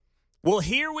Well,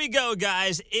 here we go,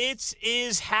 guys. It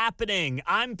is happening.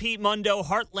 I'm Pete Mundo.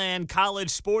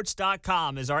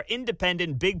 HeartlandCollegeSports.com is our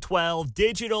independent Big 12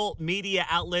 digital media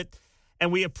outlet,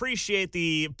 and we appreciate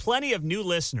the plenty of new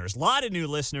listeners, a lot of new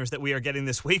listeners that we are getting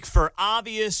this week for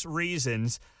obvious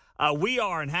reasons. We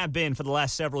are and have been for the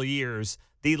last several years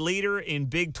the leader in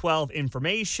Big 12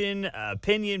 information,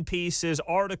 opinion pieces,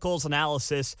 articles,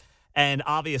 analysis. And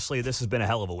obviously, this has been a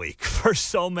hell of a week for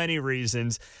so many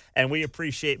reasons. And we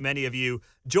appreciate many of you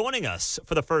joining us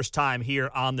for the first time here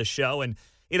on the show. And,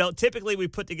 you know, typically we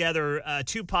put together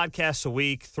 2 podcasts a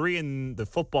week, 3 in the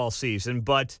football season.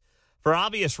 But for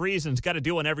obvious reasons, got to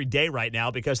do one every day right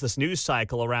now because this news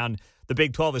cycle around the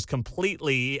Big 12 is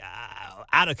completely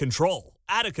out of control.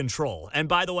 And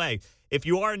by the way, if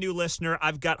you are a new listener,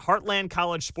 I've got Heartland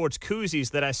College Sports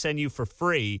koozies that I send you for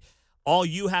free. All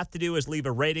you have to do is leave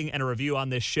a rating and a review on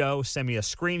this show. Send me a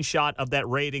screenshot of that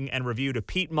rating and review to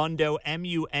Pete Mundo,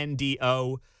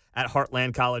 M-U-N-D-O, at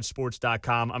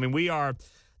HeartlandCollegeSports.com. I mean, we are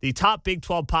the top Big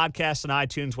 12 podcast on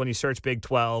iTunes when you search Big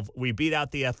 12. We beat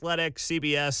out The Athletic,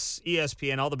 CBS,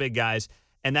 ESPN, all the big guys,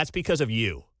 and that's because of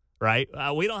you, right?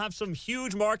 We don't have some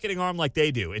huge marketing arm like they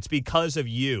do. It's because of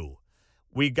you.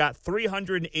 We got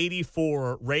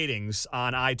 384 ratings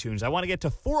on iTunes. I want to get to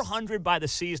 400 by the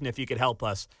season if you could help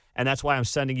us. And that's why I'm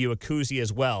sending you a koozie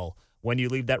as well when you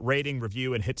leave that rating,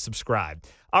 review, and hit subscribe.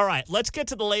 All right, let's get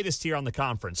to the latest here on the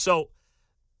conference. So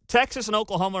Texas and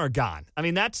Oklahoma are gone. I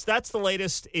mean, that's the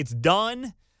latest. It's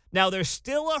done. Now, there's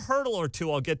still a hurdle or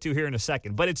two I'll get to here in a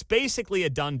second, but it's basically a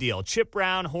done deal. Chip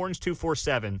Brown, Horns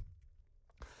 247,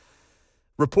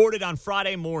 reported on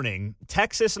Friday morning,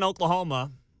 Texas and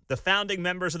Oklahoma, the founding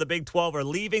members of the Big 12, are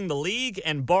leaving the league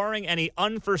and, barring any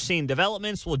unforeseen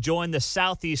developments, will join the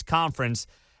Southeast Conference.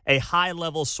 A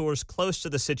high-level source close to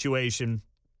the situation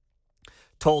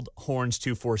told Horns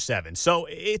 247. So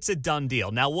it's a done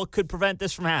deal. Now, what could prevent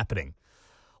this from happening?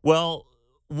 Well,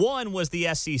 one was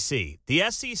the SEC. The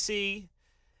SEC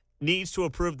needs to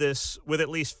approve this with at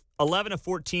least 11 of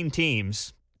 14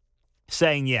 teams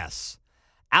saying yes.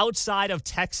 Outside of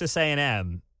Texas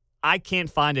A&M, I can't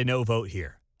find a no vote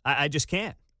here. I just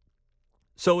can't.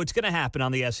 So it's going to happen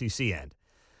on the SEC end.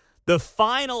 The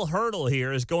final hurdle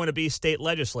here is going to be state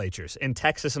legislatures in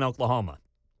Texas and Oklahoma.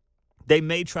 They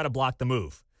may try to block the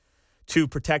move to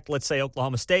protect, let's say,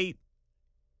 Oklahoma State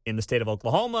in the state of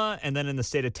Oklahoma, and then in the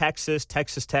state of Texas,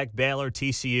 Texas Tech, Baylor,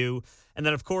 TCU, and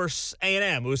then, of course,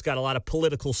 A&M, who's got a lot of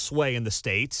political sway in the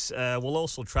states, will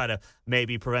also try to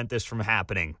maybe prevent this from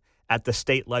happening at the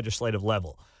state legislative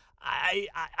level.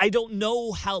 I don't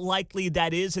know how likely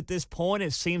that is at this point.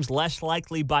 It seems less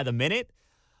likely by the minute,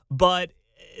 but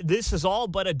this is all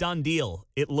but a done deal,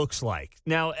 it looks like.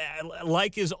 Now,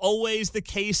 like is always the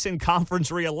case in conference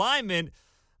realignment,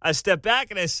 I step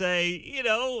back and I say, you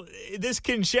know, this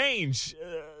can change.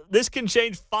 This can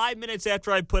change 5 minutes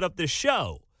after I put up this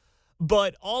show.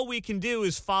 But all we can do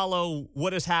is follow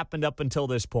what has happened up until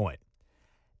this point.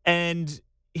 And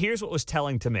here's what was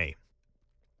telling to me.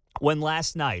 When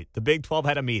last night the Big 12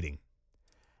 had a meeting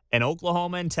and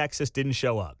Oklahoma and Texas didn't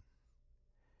show up,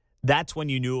 that's when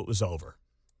you knew it was over.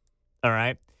 All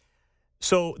right.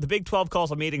 So the Big 12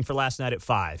 calls a meeting for last night at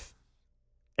 5,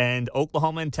 and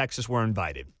Oklahoma and Texas were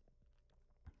invited,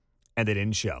 and they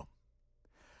didn't show.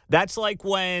 That's like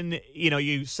when, you know,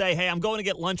 you say, hey, I'm going to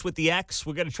get lunch with the ex.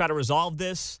 We're going to try to resolve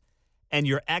this, and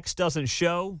your ex doesn't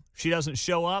show. She doesn't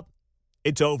show up.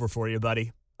 It's over for you,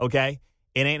 buddy. Okay?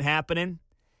 It ain't happening,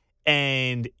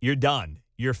 and you're done.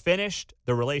 You're finished.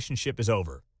 The relationship is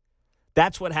over.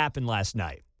 That's what happened last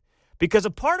night. Because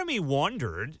a part of me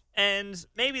wondered, and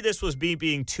maybe this was me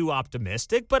being too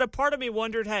optimistic, but a part of me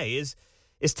wondered, hey, is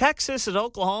Texas and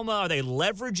Oklahoma, are they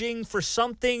leveraging for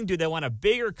something? Do they want a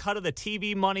bigger cut of the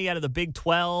TV money out of the Big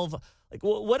 12? Like,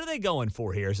 what are they going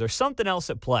for here? Is there something else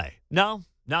at play? No,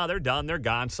 they're done. They're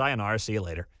gone. Sayonara. See you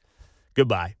later.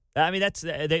 Goodbye. I mean,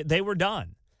 they were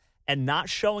done. And not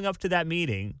showing up to that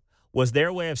meeting was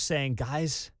their way of saying,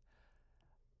 guys,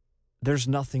 there's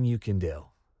nothing you can do.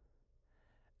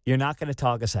 You're not going to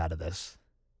talk us out of this.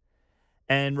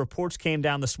 And reports came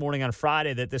down this morning on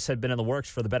Friday that this had been in the works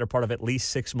for the better part of at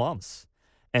least 6 months.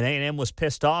 And A&M was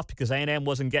pissed off because A&M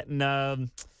wasn't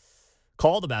getting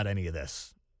called about any of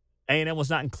this. A&M was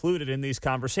not included in these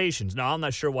conversations. Now, I'm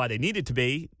not sure why they needed to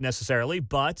be necessarily,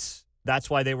 but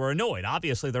that's why they were annoyed.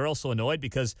 Obviously, they're also annoyed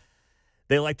because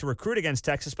they like to recruit against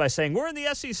Texas by saying, we're in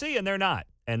the SEC, and they're not.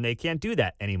 And they can't do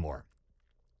that anymore.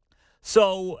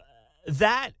 So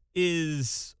that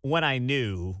is when I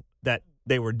knew that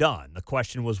they were done. The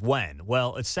question was when.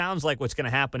 Well, it sounds like what's going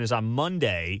to happen is on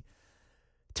Monday,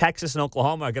 Texas and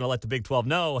Oklahoma are going to let the Big 12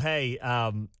 know, hey,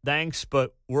 thanks,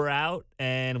 but we're out,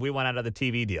 and we want out of the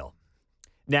TV deal.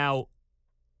 Now,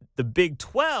 the Big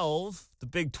 12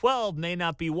 may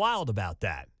not be wild about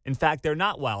that. In fact, they're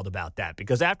not wild about that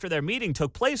because after their meeting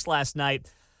took place last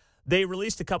night, they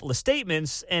released a couple of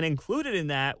statements, and included in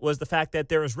that was the fact that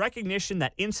there is recognition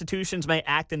that institutions may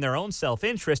act in their own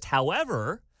self-interest.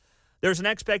 However, there's an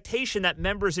expectation that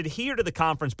members adhere to the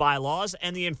conference bylaws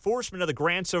and the enforcement of the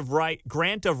grant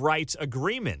of rights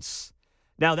agreements.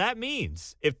 Now, that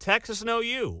means if Texas and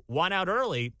OU want out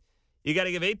early, you got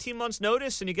to give 18 months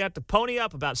notice and you got to pony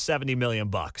up about $70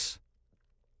 million.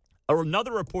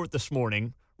 Another report this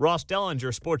morning, Ross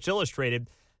Dellinger, Sports Illustrated,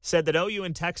 said that OU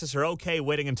and Texas are okay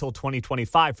waiting until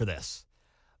 2025 for this.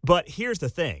 But here's the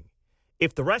thing.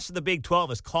 If the rest of the Big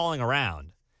 12 is calling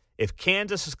around, if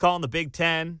Kansas is calling the Big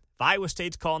 10, if Iowa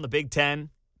State's calling the Big 10,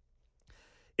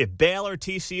 if Baylor,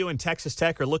 TCU, and Texas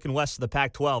Tech are looking west of the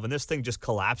Pac-12 and this thing just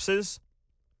collapses,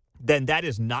 then that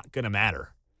is not going to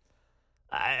matter.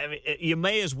 I mean, you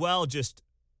may as well just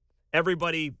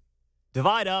everybody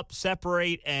divide up,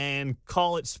 separate, and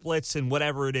call it splits in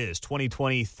whatever it is,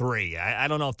 2023. I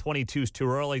don't know if 22 is too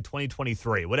early,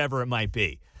 2023, whatever it might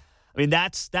be. I mean,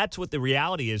 that's what the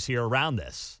reality is here around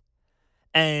this.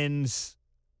 And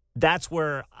that's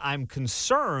where I'm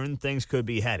concerned things could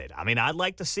be headed. I mean, I'd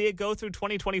like to see it go through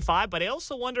 2025, but I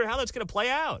also wonder how that's going to play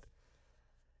out.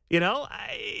 You know,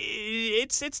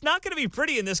 it's not going to be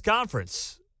pretty in this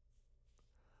conference.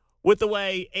 With the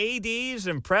way ADs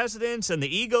and presidents and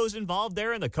the egos involved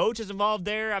there and the coaches involved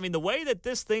there, I mean, the way that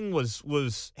this thing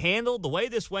was handled, the way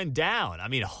this went down, I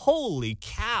mean, holy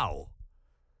cow.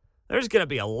 There's going to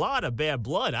be a lot of bad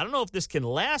blood. I don't know if this can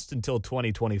last until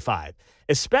 2025,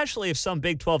 especially if some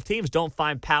Big 12 teams don't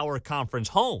find power conference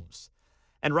homes.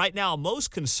 And right now, I'm most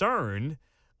concerned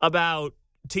about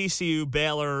TCU,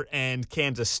 Baylor, and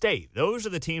Kansas State. Those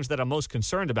are the teams that I'm most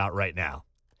concerned about right now.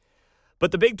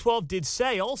 But the Big 12 did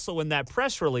say also in that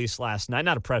press release last night,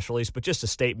 not a press release, but just a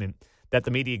statement that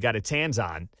the media got its hands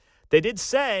on, they did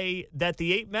say that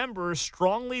the 8 members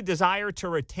strongly desire to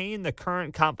retain the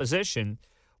current composition,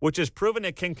 which has proven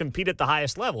it can compete at the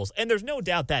highest levels. And there's no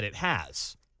doubt that it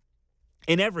has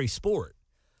in every sport.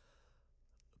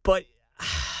 But,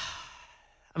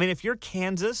 I mean, if you're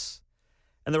Kansas,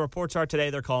 and the reports are today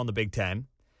they're calling the Big 10.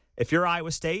 If you're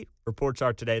Iowa State, reports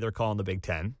are today they're calling the Big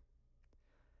 10.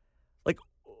 Like,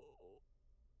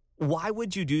 why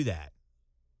would you do that?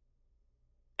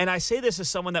 And I say this as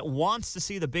someone that wants to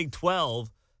see the Big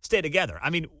 12 stay together. I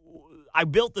mean, I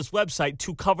built this website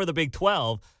to cover the Big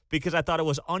 12 because I thought it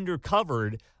was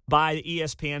undercovered by the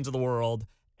ESPNs of the world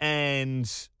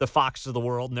and the Foxes of the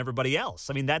world and everybody else.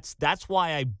 I mean, that's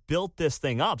why I built this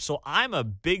thing up. So I'm a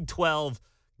Big 12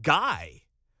 guy.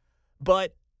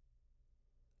 But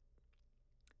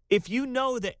if you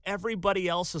know that everybody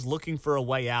else is looking for a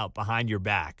way out behind your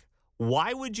back,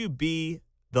 why would you be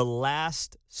the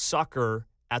last sucker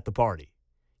at the party?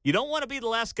 You don't want to be the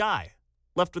last guy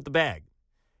left with the bag.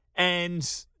 And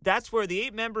that's where the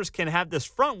 8 members can have this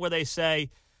front where they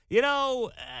say, you know,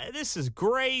 this is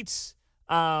great.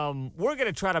 We're going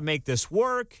to try to make this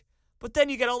work. But then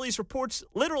you get all these reports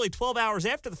literally 12 hours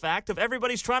after the fact of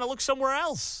everybody's trying to look somewhere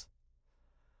else.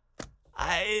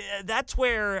 That's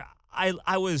where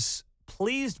I was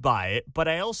pleased by it, but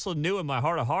I also knew in my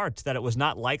heart of hearts that it was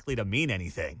not likely to mean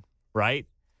anything, right?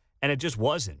 And it just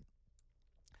wasn't.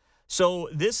 So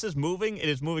this is moving. It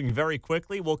is moving very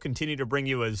quickly. We'll continue to bring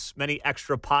you as many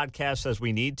extra podcasts as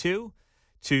we need to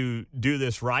do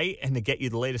this right and to get you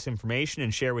the latest information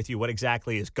and share with you what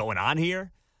exactly is going on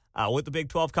here with the Big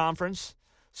 12 Conference.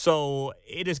 So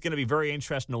it is going to be very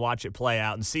interesting to watch it play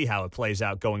out and see how it plays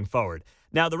out going forward.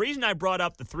 Now, the reason I brought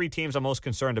up the 3 teams I'm most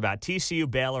concerned about, TCU,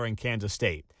 Baylor, and Kansas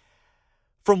State,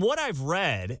 from what I've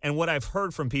read and what I've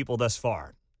heard from people thus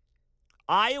far,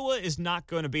 Iowa is not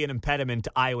going to be an impediment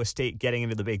to Iowa State getting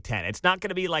into the Big Ten. It's not going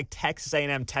to be like Texas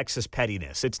A&M, Texas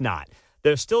pettiness. It's not.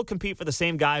 They'll still compete for the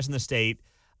same guys in the state.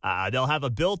 They'll have a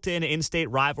built-in in-state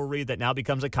rivalry that now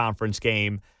becomes a conference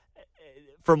game.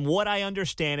 From what I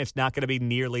understand, it's not going to be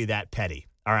nearly that petty.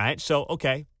 All right? So,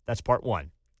 okay, that's part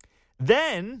 1.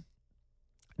 Then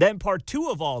part 2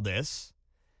 of all this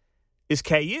is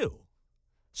KU.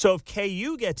 So if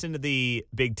KU gets into the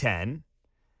Big Ten,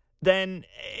 then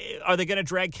are they going to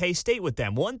drag K-State with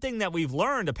them? One thing that we've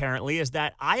learned, apparently, is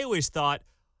that I always thought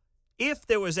if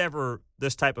there was ever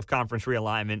this type of conference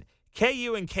realignment,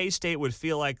 KU and K-State would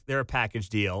feel like they're a package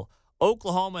deal.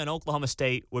 Oklahoma and Oklahoma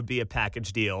State would be a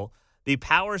package deal. The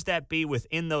powers that be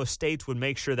within those states would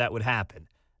make sure that would happen.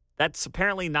 That's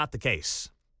apparently not the case.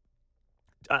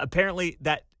 Apparently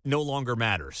that no longer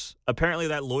matters. Apparently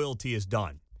that loyalty is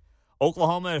done.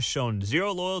 Oklahoma has shown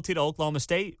zero loyalty to Oklahoma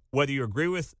State. Whether you agree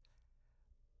with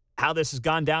how this has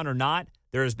gone down or not,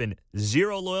 there has been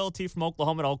zero loyalty from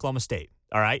Oklahoma to Oklahoma State.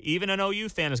 All right? Even an OU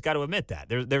fan has got to admit that.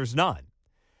 There's none.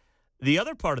 The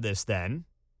other part of this, then,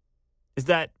 is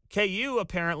that KU,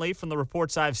 apparently, from the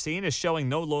reports I've seen, is showing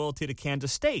no loyalty to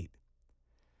Kansas State.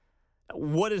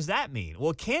 What does that mean?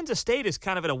 Well, Kansas State is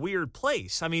kind of in a weird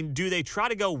place. I mean, do they try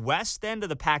to go west then to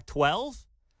the Pac-12?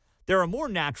 They're a more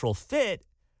natural fit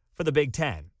for the Big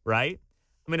Ten, right?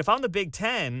 I mean, if I'm the Big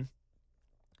Ten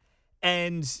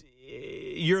and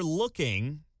you're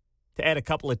looking to add a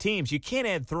couple of teams, you can't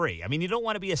add 3. I mean, you don't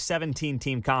want to be a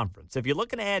 17-team conference. If you're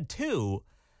looking to add 2,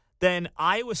 then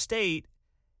Iowa State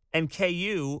and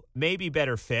KU may be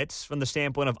better fits from the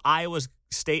standpoint of Iowa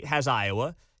State has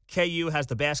Iowa. KU has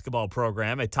the basketball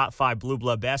program, a top 5 blue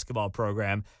blood basketball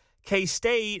program.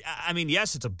 K-State, I mean,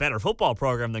 yes, it's a better football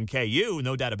program than KU,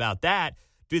 no doubt about that.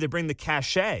 Do they bring the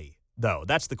cachet, though?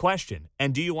 That's the question.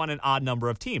 And do you want an odd number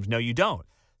of teams? No, you don't.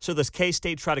 So does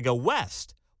K-State try to go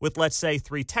west with, let's say,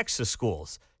 3 Texas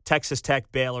schools, Texas Tech,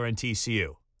 Baylor, and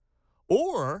TCU?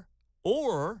 Or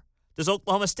does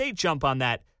Oklahoma State jump on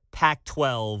that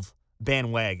Pac-12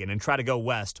 bandwagon and try to go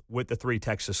west with the 3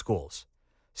 Texas schools?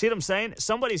 See what I'm saying?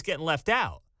 Somebody's getting left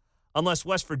out unless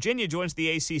West Virginia joins the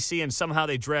ACC and somehow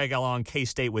they drag along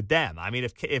K-State with them. I mean,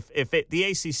 if the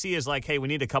ACC is like, hey, we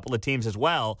need a couple of teams as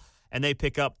well, and they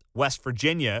pick up West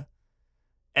Virginia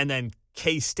and then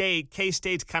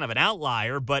K-State's kind of an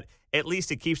outlier, but at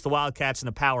least it keeps the Wildcats in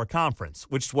the Power Conference,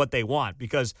 which is what they want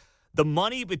because the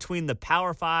money between the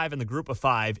Power 5 and the Group of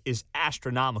 5 is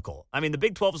astronomical. I mean, the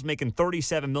Big 12 is making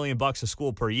 $37 million a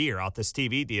school per year off this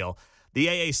TV deal. The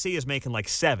AAC is making like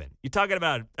 7. You're talking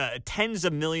about tens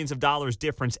of millions of dollars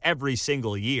difference every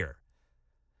single year.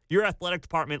 Your athletic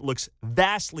department looks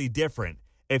vastly different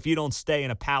if you don't stay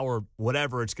in a power,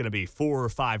 whatever it's going to be, 4 or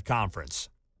 5 conference.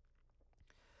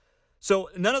 So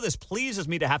none of this pleases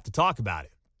me to have to talk about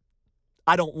it.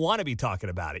 I don't want to be talking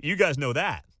about it. You guys know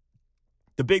that.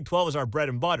 The Big 12 is our bread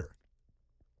and butter.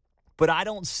 But I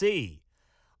don't see,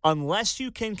 unless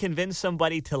you can convince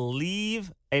somebody to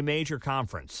leave a major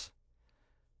conference,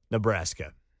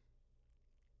 Nebraska,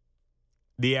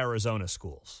 the Arizona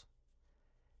schools,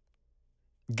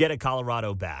 get a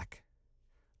Colorado back,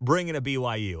 bring in a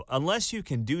BYU. Unless you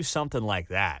can do something like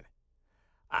that.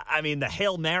 I mean, the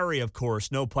Hail Mary, of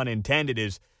course, no pun intended,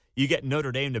 is you get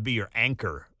Notre Dame to be your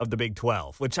anchor of the Big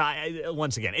 12, which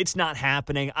once again, it's not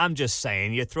happening. I'm just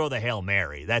saying you throw the Hail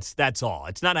Mary. That's all.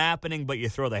 It's not happening, but you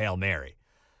throw the Hail Mary.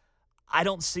 I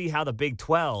don't see how the Big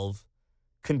 12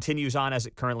 continues on as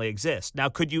it currently exists. Now,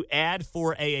 could you add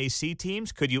 4 AAC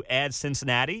teams? Could you add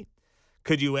Cincinnati?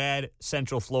 Could you add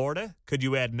Central Florida? Could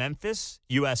you add Memphis,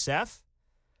 USF?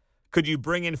 Could you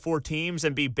bring in 4 teams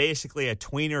and be basically a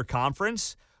tweener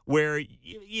conference where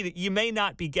you may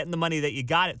not be getting the money that you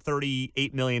got at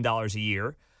 $38 million a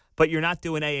year, but you're not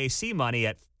doing AAC money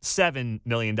at $7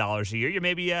 million a year. You're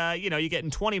maybe, you're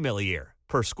getting $20 million a year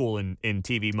per school in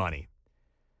TV money.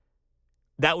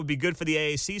 That would be good for the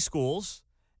AAC schools.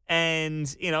 And,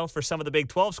 for some of the Big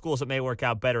 12 schools, it may work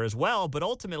out better as well. But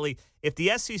ultimately, if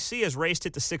the SEC has raced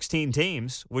it to 16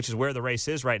 teams, which is where the race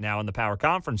is right now in the power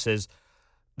conferences,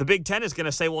 the Big 10 is going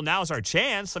to say, well, now's our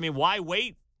chance. I mean, why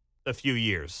wait a few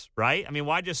years, right? I mean,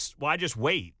 why just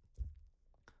wait?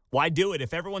 Why do it?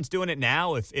 If everyone's doing it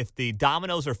now, if the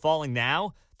dominoes are falling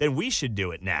now, then we should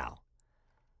do it now.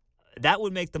 That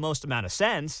would make the most amount of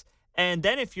sense. And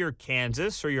then if you're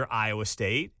Kansas or you're Iowa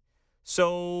State,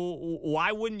 so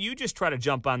why wouldn't you just try to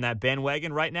jump on that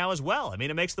bandwagon right now as well? I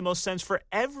mean, it makes the most sense for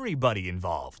everybody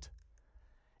involved.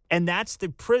 And that's the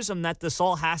prism that this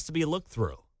all has to be looked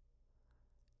through.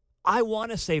 I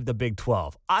want to save the Big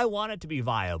 12. I want it to be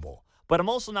viable. But I'm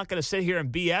also not going to sit here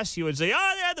and BS you and say,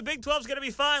 oh, yeah, the Big 12's going to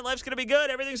be fine. Life's going to be good.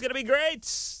 Everything's going to be great.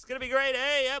 It's going to be great.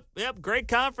 Hey, yep, great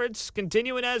conference.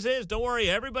 Continuing as is. Don't worry.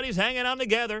 Everybody's hanging on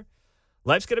together.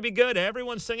 Life's going to be good.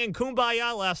 Everyone's singing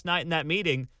Kumbaya last night in that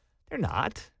meeting. They're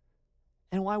not.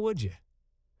 And why would you?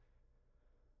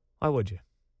 Why would you?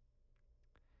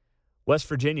 West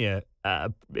Virginia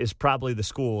is probably the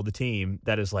school, the team,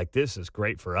 that is like, this is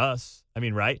great for us. I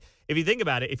mean, right? If you think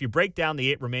about it, if you break down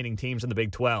the 8 remaining teams in the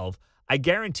Big 12, I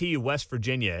guarantee you West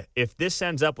Virginia, if this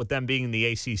ends up with them being in the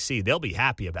ACC, they'll be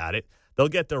happy about it. They'll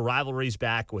get their rivalries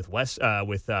back with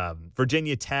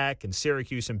Virginia Tech and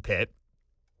Syracuse and Pitt.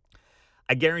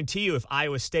 I guarantee you if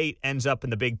Iowa State ends up in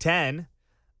the Big 10,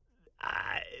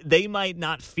 they might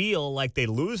not feel like they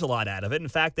lose a lot out of it. In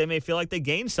fact, they may feel like they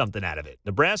gain something out of it.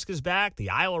 Nebraska's back. The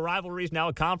Iowa rivalry is now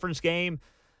a conference game.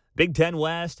 Big 10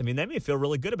 West. I mean, they may feel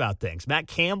really good about things. Matt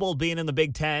Campbell being in the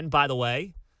Big 10, by the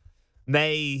way,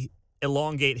 may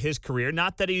elongate his career.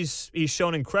 Not that he's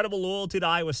shown incredible loyalty to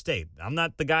Iowa State. I'm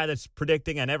not the guy that's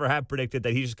predicting, I never have predicted,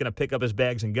 that he's just going to pick up his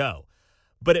bags and go.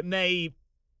 But it may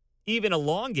even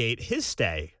elongate his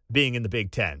stay being in the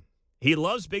Big Ten. He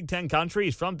loves Big Ten country.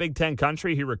 He's from Big Ten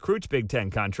country. He recruits Big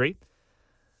Ten country.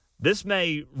 This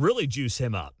may really juice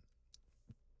him up.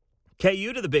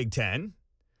 KU to the Big Ten,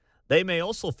 they may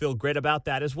also feel great about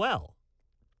that as well.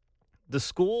 The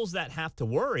schools that have to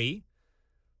worry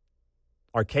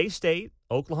are K-State,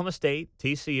 Oklahoma State,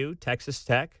 TCU, Texas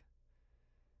Tech,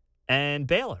 and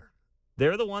Baylor.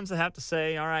 They're the ones that have to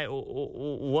say, all right,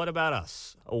 what about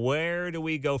us? Where do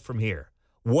we go from here?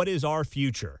 What is our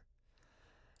future?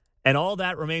 And all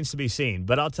that remains to be seen.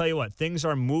 But I'll tell you what, things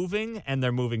are moving, and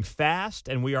they're moving fast,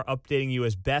 and we are updating you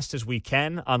as best as we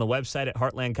can on the website at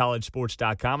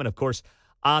heartlandcollegesports.com, and, of course,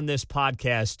 on this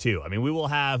podcast, too. I mean, we will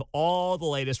have all the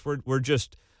latest. We're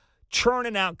just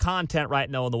churning out content right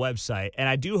now on the website, and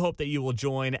I do hope that you will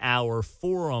join our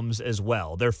forums as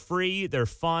well. They're free. They're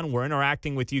fun. We're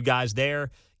interacting with you guys there,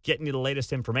 getting you the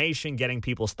latest information, getting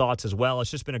people's thoughts as well.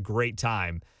 It's just been a great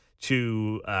time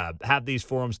to have these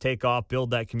forums take off,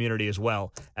 build that community as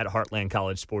well at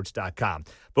heartlandcollegesports.com.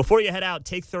 Before you head out,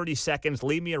 take 30 seconds,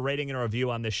 leave me a rating and a review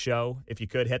on this show. If you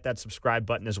could, hit that subscribe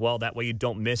button as well. That way you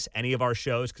don't miss any of our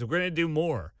shows, because we're going to do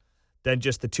more than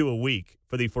just the 2 a week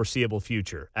for the foreseeable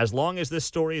future. As long as this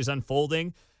story is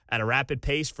unfolding at a rapid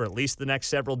pace for at least the next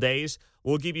several days,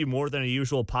 we'll give you more than a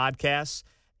usual podcast.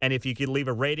 And if you could leave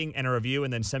a rating and a review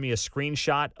and then send me a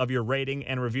screenshot of your rating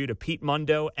and review to Pete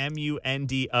Mundo,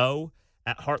 Mundo,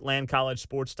 at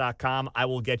heartlandcollegesports.com, I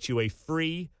will get you a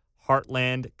free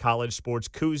Heartland College Sports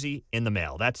koozie in the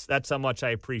mail. That's how much I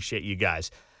appreciate you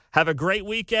guys. Have a great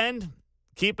weekend.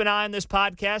 Keep an eye on this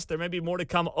podcast. There may be more to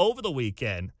come over the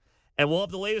weekend. And we'll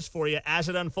have the latest for you as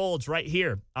it unfolds right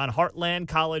here on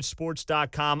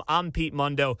heartlandcollegesports.com. I'm Pete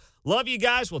Mundo. Love you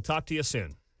guys. We'll talk to you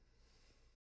soon.